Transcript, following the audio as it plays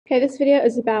Okay, this video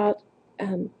is about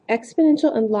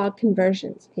exponential and log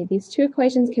conversions. Okay, these two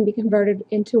equations can be converted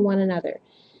into one another.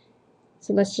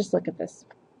 So let's just look at this.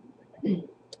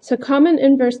 So common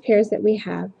inverse pairs that we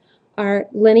have are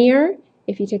linear.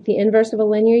 If you take the inverse of a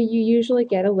linear, you usually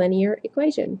get a linear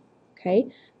equation. Okay,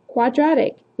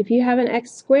 quadratic. If you have an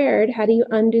x squared, how do you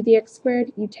undo the x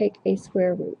squared? You take a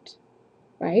square root,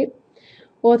 right?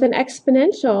 Well, with an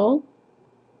exponential,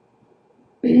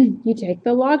 you take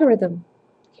the logarithm.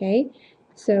 Okay,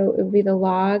 so it would be the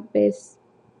log base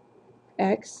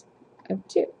x of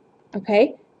 2.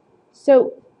 Okay,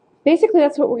 so basically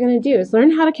that's what we're going to do, is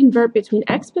learn how to convert between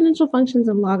exponential functions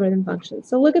and logarithm functions.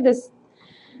 So look at this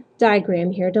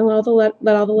diagram here. Don't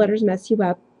let all the letters mess you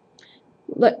up.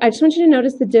 Look, I just want you to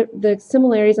notice the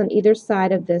similarities on either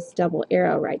side of this double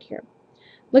arrow right here.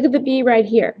 Look at the b right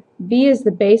here. b is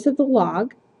the base of the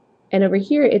log, and over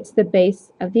here it's the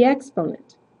base of the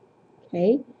exponent.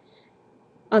 Okay.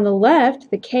 On the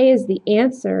left, the k is the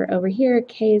answer. Over here,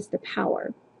 k is the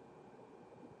power.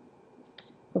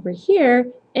 Over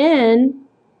here, n,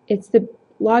 it's the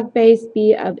log base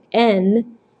b of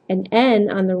n, and n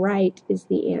on the right is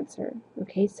the answer.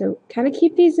 Okay, so kind of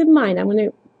keep these in mind. I'm going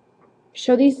to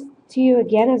show these to you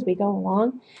again as we go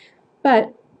along.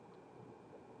 But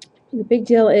the big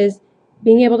deal is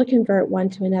being able to convert one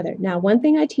to another. Now, one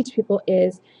thing I teach people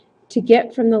is to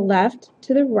get from the left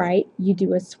to the right, you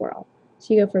do a swirl.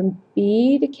 So you go from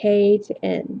b to k to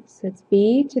n. So it's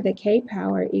b to the k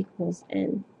power equals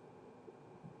n.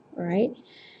 All right?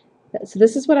 So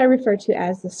this is what I refer to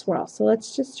as the swirl. So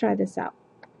let's just try this out.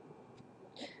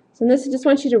 So this I just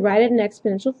want you to write it in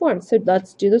exponential form. So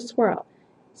let's do the swirl.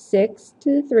 6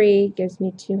 to the 3 gives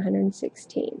me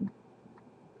 216.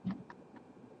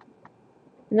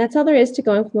 And that's all there is to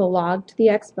going from the log to the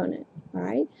exponent. All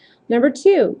right? Number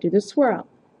 2, do the swirl.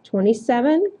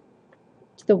 27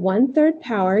 to the 1/3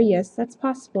 power, yes, that's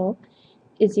possible,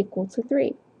 is equal to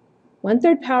 3.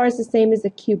 1/3 power is the same as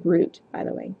the cube root, by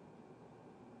the way.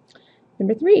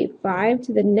 Number 3, 5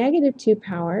 to the -2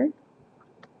 power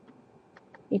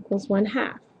equals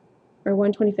 1/2, or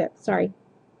 1/25, sorry,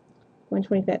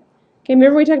 1/25. Okay,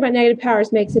 remember we talked about negative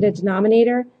powers makes it a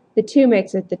denominator? The 2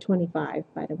 makes it the 25,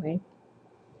 by the way.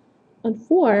 On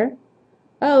 4,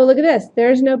 oh, look at this,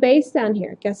 there's no base down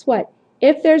here. Guess what?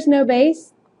 If there's no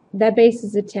base, that base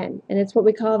is a 10, and it's what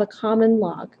we call the common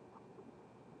log.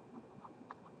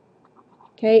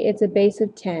 Okay, it's a base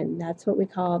of 10. That's what we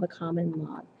call the common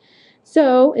log.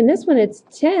 So in this one, it's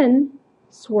 10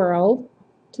 swirled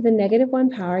to the -1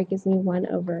 power. It gives me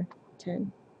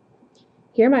 1/10.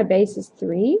 Here my base is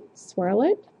 3. Swirl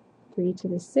it. 3 to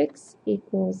the 6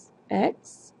 equals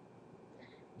x.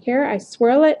 Here I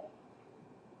swirl it.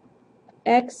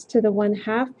 X to the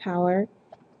 1/2 power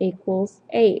equals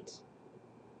 8.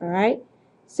 All right,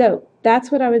 so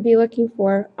that's what I would be looking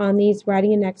for on these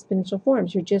writing in exponential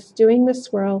forms. You're just doing the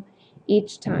swirl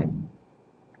each time.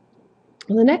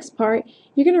 On the next part,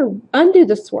 you're going to undo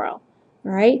the swirl.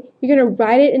 All right, you're going to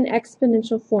write it in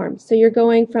exponential form. So you're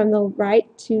going from the right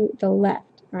to the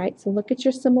left. All right, so look at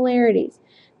your similarities.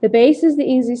 The base is the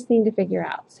easiest thing to figure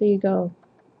out. So you go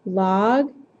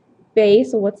log base.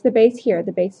 So what's the base here?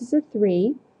 The base is a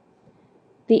 3.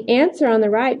 The answer on the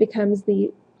right becomes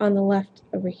the on the left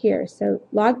over here. So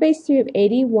log base 3 of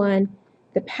 81,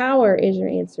 the power is your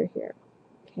answer here,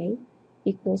 okay,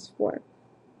 equals 4.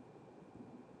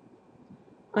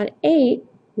 On 8,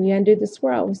 we undo the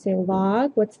swirl. We say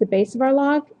log, what's the base of our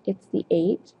log? It's the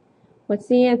 8. What's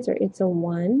the answer? It's a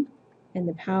 1, and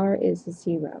the power is a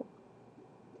 0.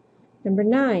 Number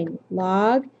 9,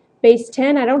 log base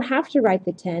 10. I don't have to write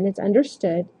the 10. It's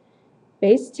understood.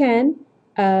 Base 10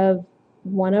 of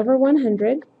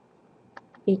 1/100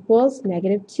 equals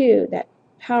 -2. That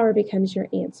power becomes your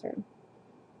answer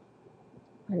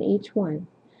on each one.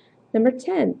 Number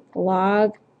 10,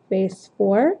 log base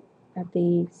 4 of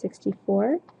the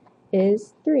 64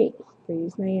 is 3. 3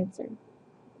 is my answer.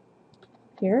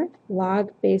 Here,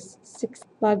 log base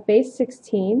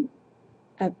 16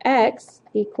 of x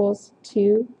equals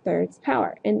 2/3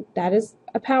 power. And that is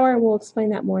a power, and we'll explain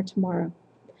that more tomorrow.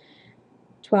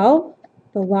 12,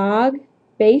 the log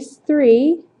base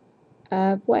 3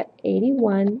 of what?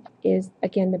 81 is,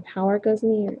 again, the power goes in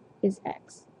the air, is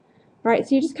x. All right,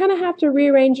 so you just kind of have to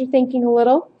rearrange your thinking a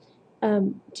little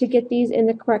to get these in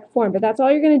the correct form. But that's all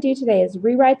you're going to do today, is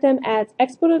rewrite them as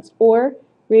exponents or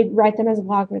rewrite them as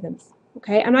logarithms.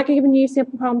 Okay, I'm not going to give you a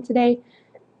sample problem today.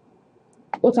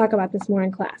 We'll talk about this more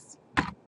in class.